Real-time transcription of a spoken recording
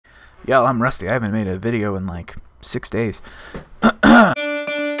Yo, I'm rusty. I haven't made a video in like 6 days.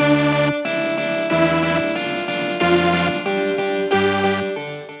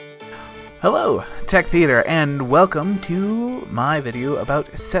 Hello, Tech Theater, and welcome to my video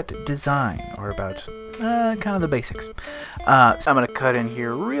about set design, or about kind of the basics. So I'm going to cut in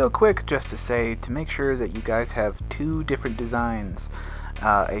here real quick just to say, to make sure that you guys have two different designs.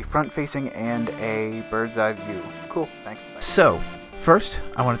 A front-facing and a bird's-eye view. Cool, thanks. Bye. So, first,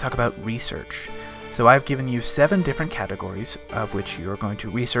 I want to talk about research. So I've given you 7 different categories of which you're going to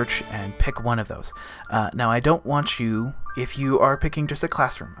research and pick one of those. Now I don't want you, if you are picking just a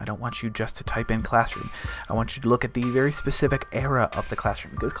classroom, I don't want you just to type in classroom. I want you to look at the very specific era of the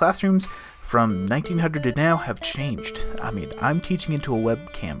classroom, because classrooms from 1900 to now have changed. I mean, I'm teaching into a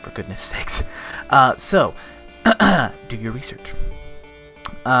webcam, for goodness sakes. So, do your research.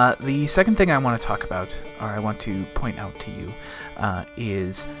 The second thing I want to talk about, or I want to point out to you,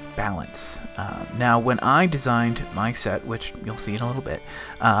 is balance. Now, when I designed my set, which you'll see in a little bit,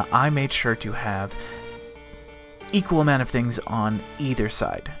 I made sure to have equal amount of things on either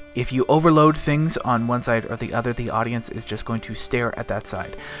side. If you overload things on one side or the other, the audience is just going to stare at that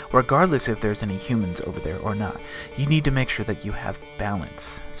side, regardless if there's any humans over there or not. You need to make sure that you have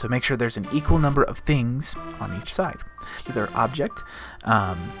balance. So make sure there's an equal number of things on each side. Either object.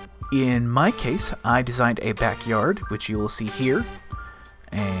 In my case, I designed a backyard, which you will see here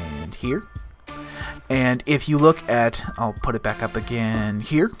and here. And if you look at, I'll put it back up again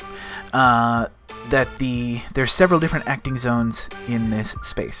here, there's several different acting zones in this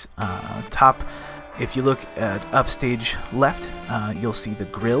space. Top, if you look at upstage left, you'll see the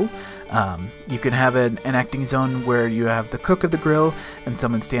grill. You can have an acting zone where you have the cook of the grill and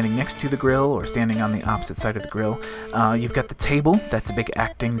someone standing next to the grill or standing on the opposite side of the grill. You've got the table, that's a big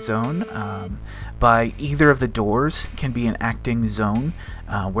acting zone. By either of the doors can be an acting zone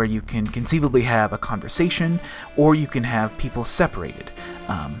where you can conceivably have a conversation, or you can have people separated.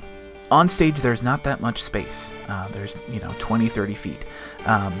 On stage, there's not that much space. There's, 20, 30 feet.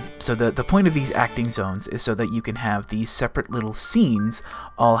 So the point of these acting zones is so that you can have these separate little scenes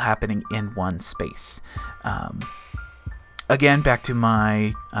all happening in one space. Again, back to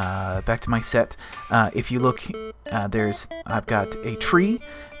my set. If you look, I've got a tree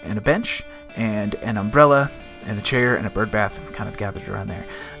and a bench and an umbrella and a chair and a bird bath kind of gathered around there.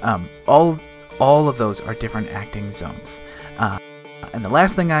 All of those are different acting zones. And the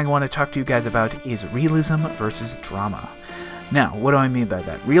last thing I want to talk to you guys about is realism versus drama. Now, what do I mean by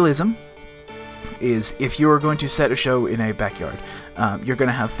that? Realism is if you're going to set a show in a backyard, you're going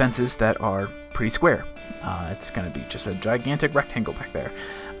to have fences that are pretty square. It's going to be just a gigantic rectangle back there.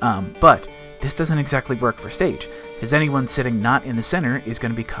 But this doesn't exactly work for stage, because anyone sitting not in the center is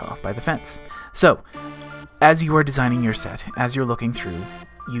going to be cut off by the fence. So, as you are designing your set, as you're looking through,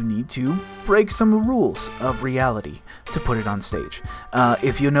 you need to break some rules of reality to put it on stage.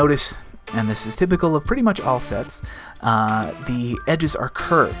 If you notice, and this is typical of pretty much all sets, the edges are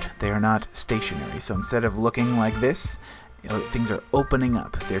curved. They are not stationary. So instead of looking like this, things are opening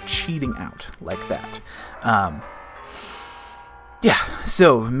up. They're cheating out like that. Yeah,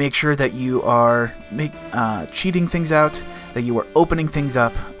 so make sure that you are cheating things out, that you are opening things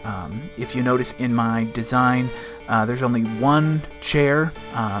up. If you notice in my design, there's only one chair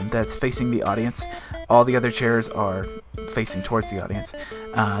that's facing the audience. All the other chairs are facing towards the audience,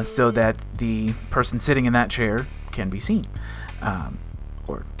 so that the person sitting in that chair can be seen,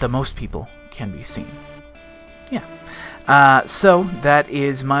 or the most people can be seen. Yeah. So that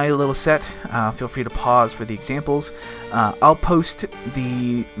is my little set. Feel free to pause for the examples. I'll post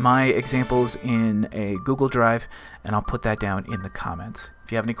my examples in a Google Drive, and I'll put that down in the comments.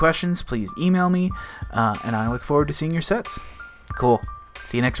 If you have any questions, please email me, and I look forward to seeing your sets. Cool.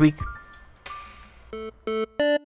 See you next week.